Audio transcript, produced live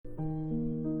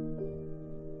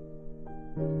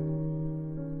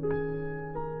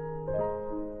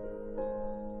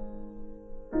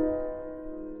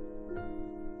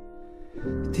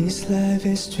This life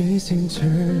has twists and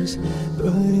turns,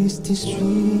 but it's the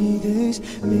sweetest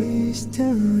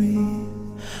mystery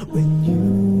when you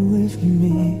with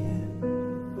me.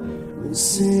 We'll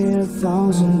say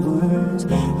 1,000 words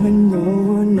when no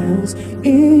one else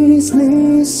is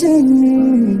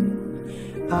listening.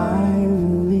 I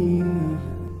will leave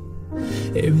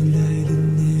every night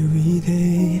and every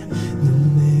day, no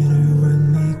matter what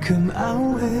may come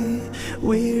our way.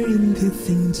 We're in the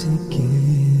thing together.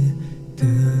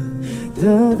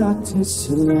 The doctor's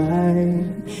alive,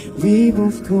 we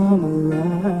both come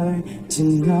alive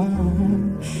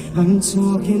tonight. I'm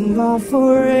talking about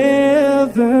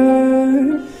forever.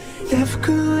 Never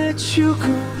could let you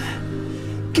go,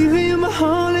 giving you my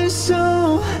heart and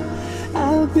soul.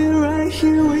 I'll be right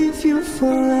here with you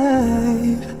for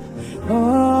life.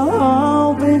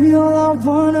 Oh, baby, all I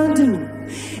wanna do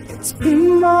is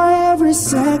spend my every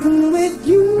second with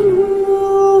you.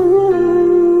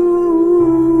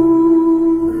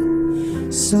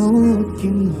 So look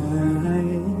in my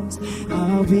eyes,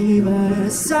 I'll be by your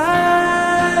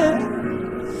side.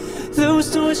 Those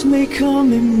storms may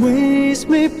come and winds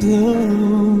may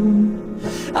blow,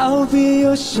 I'll be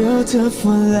your shelter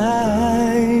for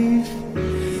life.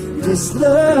 This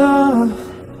love,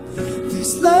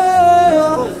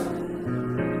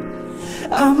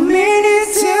 I mean it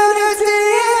till the day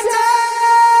I die.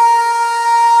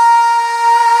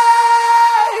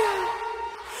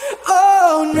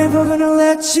 Oh, never gonna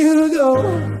let you go,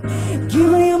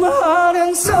 giving you my heart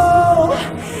and soul.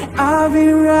 I'll be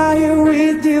right here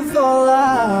with you for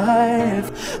life.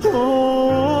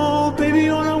 Oh, baby,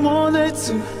 all I wanted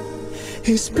to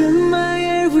is spend my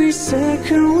every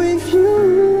second with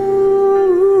you.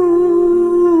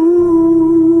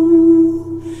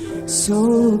 So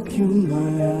look in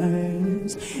my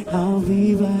eyes, I'll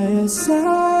be by your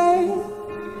side.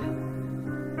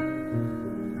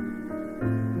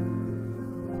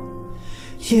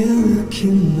 Yeah, look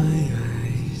in my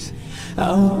eyes,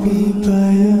 I'll be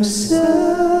by your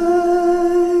side.